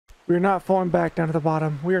We're not falling back down to the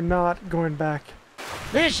bottom. We are not going back.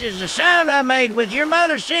 This is the sound I made with your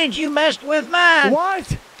mother since you messed with mine. What?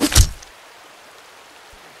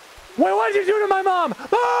 Wait, what did you do to my mom?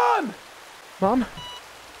 Mom! Mom?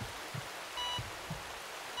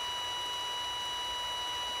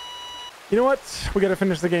 You know what? We gotta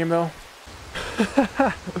finish the game though.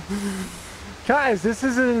 Guys, this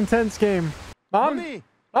is an intense game. Mom? Mommy!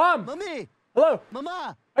 Mom! Mommy! Hello?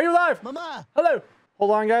 Mama! Are you alive? Mama! Hello?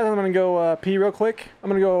 Hold on, guys. I'm gonna go pee real quick. I'm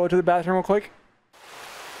gonna go to the bathroom real quick.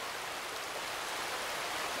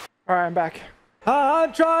 Alright, I'm back.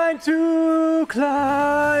 I'm trying to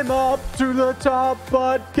climb up to the top,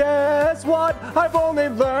 but guess what? I've only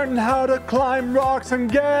learned how to climb rocks,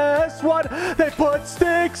 and guess what? They put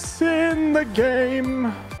sticks in the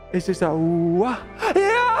game. It's just a ooh,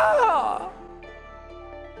 yeah!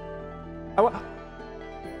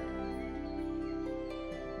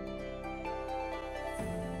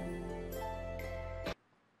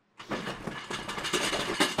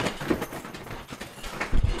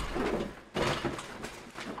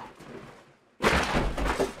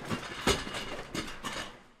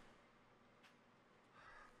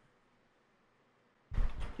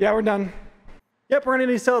 Yeah, we're done. Yep, we're gonna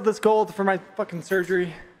need to sell this gold for my fucking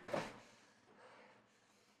surgery.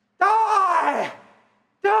 Die!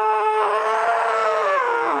 Die!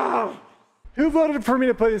 Who voted for me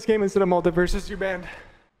to play this game instead of multiverses? You're banned.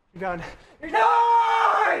 You're done. You're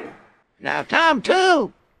done! Now, Tom,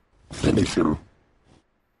 too. Finish her.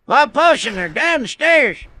 What potion? They're down the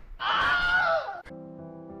stairs.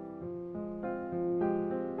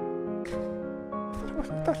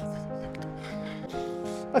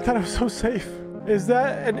 I thought I was so safe. Is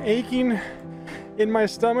that an aching in my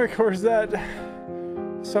stomach, or is that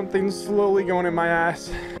something slowly going in my ass?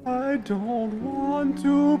 I don't want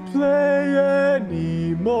to play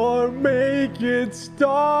anymore. Make it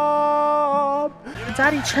stop.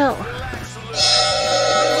 Daddy, chill.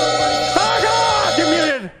 Oh God! You're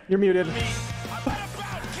muted. You're muted.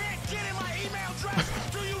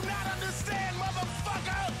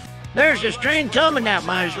 There's a string coming out,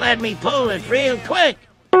 might as let me pull it real quick.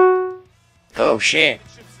 Oh, shit.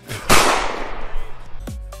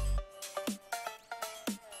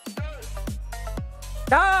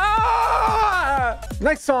 Ah!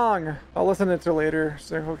 Next song. I'll listen to it later,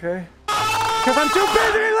 so okay? Because I'm too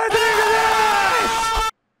busy listening to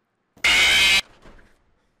this!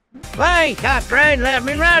 Hey, cop train, let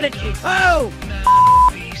me ride at you. Oh!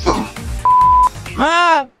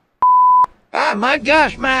 Oh my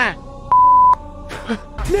gosh, man!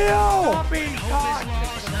 Neil!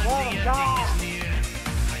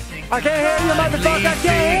 I can't hear you, motherfucker! I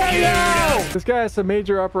can't hear you! This guy has some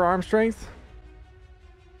major upper arm strength.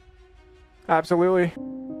 Absolutely.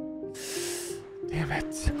 Damn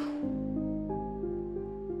it.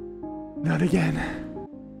 Not again.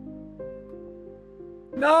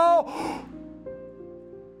 No!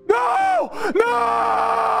 No!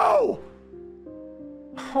 No!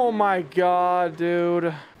 Oh my God,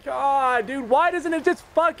 dude. God, dude, why doesn't it just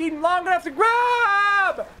fucking long enough to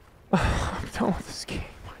grab? I'm done with this game.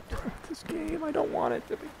 I'm done with this game. I don't want it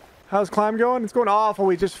to be. How's climb going? It's going awful.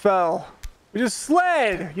 We just fell. We just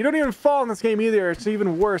slid. You don't even fall in this game either. It's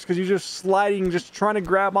even worse because you're just sliding, just trying to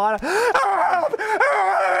grab on.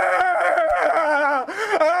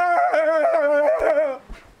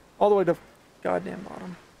 All the way to goddamn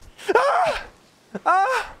bottom.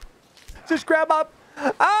 Just grab up.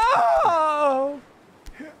 Oh!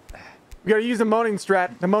 We gotta use the moaning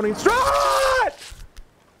strat. The moaning strat!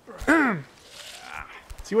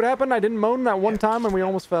 See what happened? I didn't moan that one time and we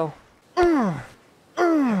almost fell. 3,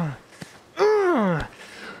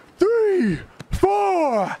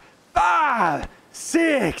 4, 5,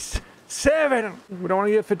 6, 7. We don't want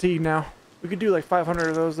to get fatigued now. We could do like 500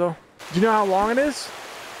 of those though. Do you know how long it is?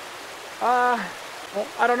 Well,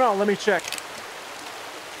 I don't know. Let me check.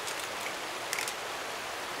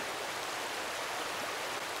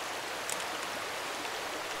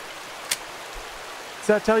 Does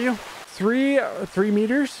that tell you? 3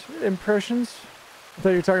 meters impressions? I thought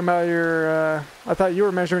you were talking about your, I thought you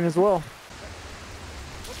were measuring as well.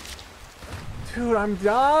 Dude, I'm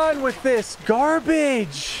done with this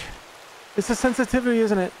garbage. It's the sensitivity,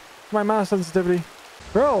 isn't it? My mouse sensitivity.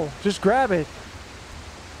 Bro, just grab it.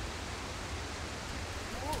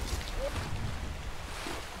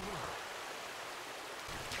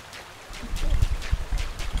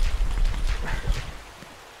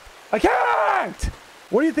 I can't!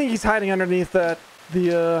 What do you think he's hiding underneath that,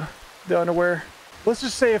 the underwear? Let's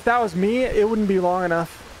just say if that was me, it wouldn't be long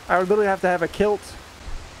enough. I would literally have to have a kilt.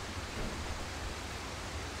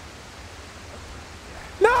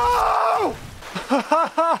 No!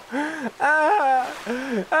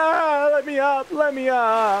 Let me up. Let me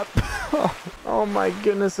up. Oh my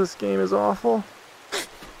goodness, this game is awful.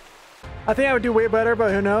 I think I would do way better,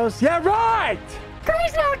 but who knows? Yeah, right!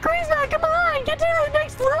 CrazyNoc, come on! Get to the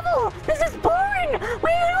next level! This is boring!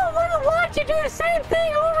 We don't want to watch you do the same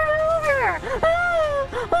thing over and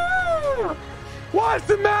over! Watch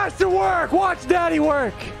the master work! Watch daddy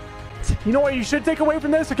work! You know what you should take away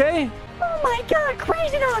from this, okay? Oh my god,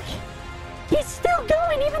 CrazyNoc! He's still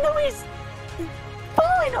going even though he's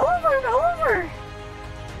falling over and over!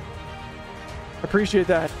 Appreciate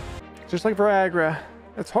that. Just like Viagra.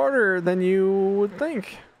 It's harder than you would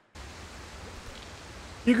think.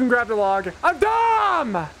 You can grab the log. I'm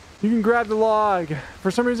dumb! You can grab the log.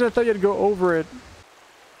 For some reason, I thought you had to go over it.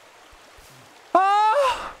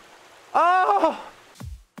 Oh! Oh!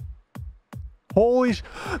 Holy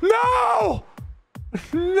No!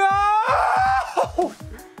 No!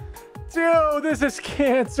 Dude, this is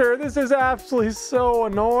cancer. This is absolutely so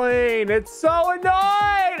annoying. It's so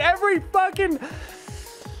annoying!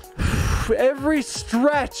 Every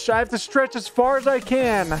stretch, I have to stretch as far as I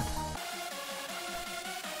can.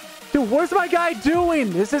 Dude, what's my guy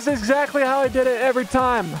doing? This is exactly how I did it every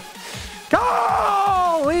time.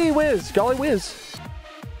 Golly whiz. Golly whiz.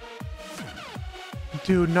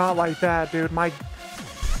 Dude, not like that, dude.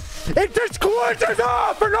 It just glitches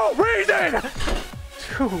off for no reason!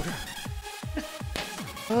 Dude.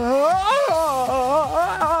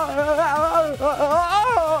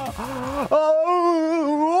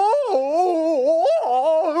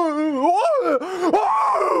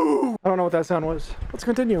 I don't know what that sound was. Let's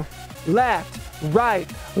continue. Left, right,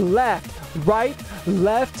 left,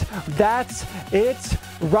 that's it.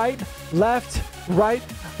 Right, left,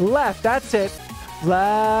 that's it. Left,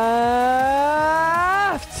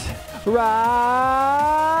 right,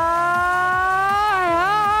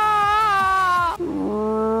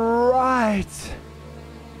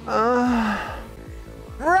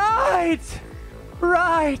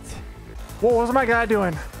 right. What was my guy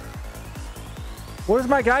doing? What is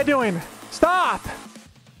my guy doing? Stop!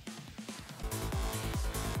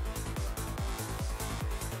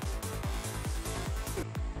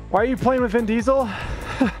 Why are you playing with Vin Diesel?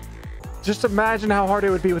 Just imagine how hard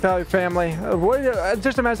it would be without your family.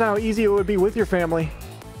 Just imagine how easy it would be with your family.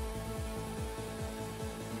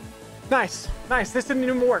 Nice. Nice. This didn't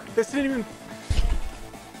even work. This didn't even...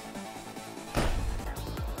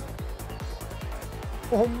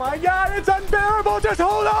 Oh my god, it's unbearable! Just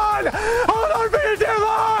hold on! Hold on for your dear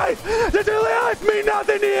life! This life mean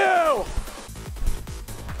nothing to you!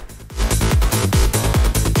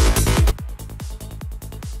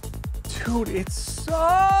 Dude, it's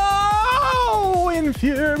so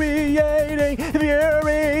infuriating!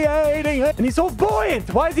 And he's so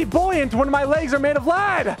buoyant! Why is he buoyant when my legs are made of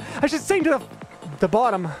lead? I should sink to the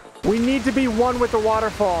bottom. We need to be one with the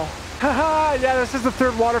waterfall. Haha, yeah, this is the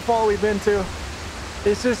third waterfall we've been to.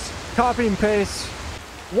 It's just copy and paste.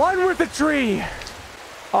 One with the tree.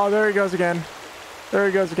 Oh, there he goes again. There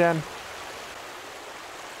he goes again.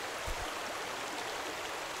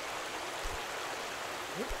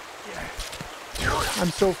 Dude, I'm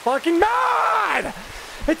so fucking mad!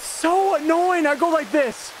 It's so annoying. I go like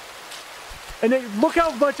this. And then look how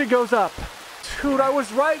much it goes up. Dude, I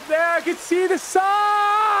was right there. I could see the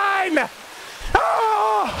sign.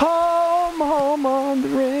 Oh, home on the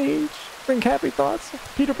range. Think happy thoughts.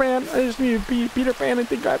 Peter Pan. I just need to be Peter Pan and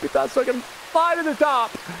think happy thoughts so I can fly to the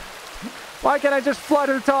top. Why can't I just fly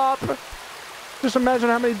to the top? Just imagine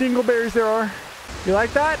how many dingleberries there are. You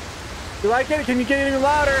like that? You like it? Can you get any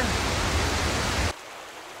louder?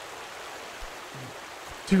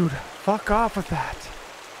 Dude, fuck off with that.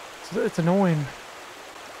 It's annoying.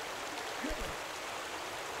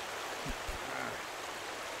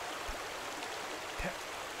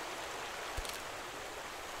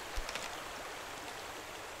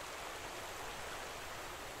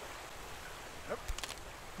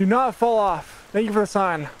 Do not fall off. Thank you for the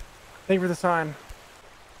sign. Thank you for the sign.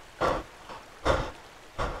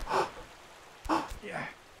 Yeah.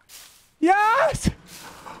 Yes!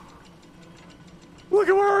 Look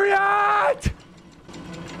at where we're at!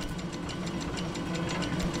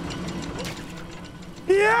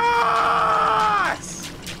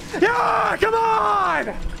 Yes! Yeah! Come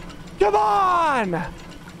on! Come on!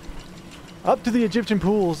 Up to the Egyptian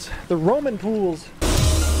pools. The Roman pools.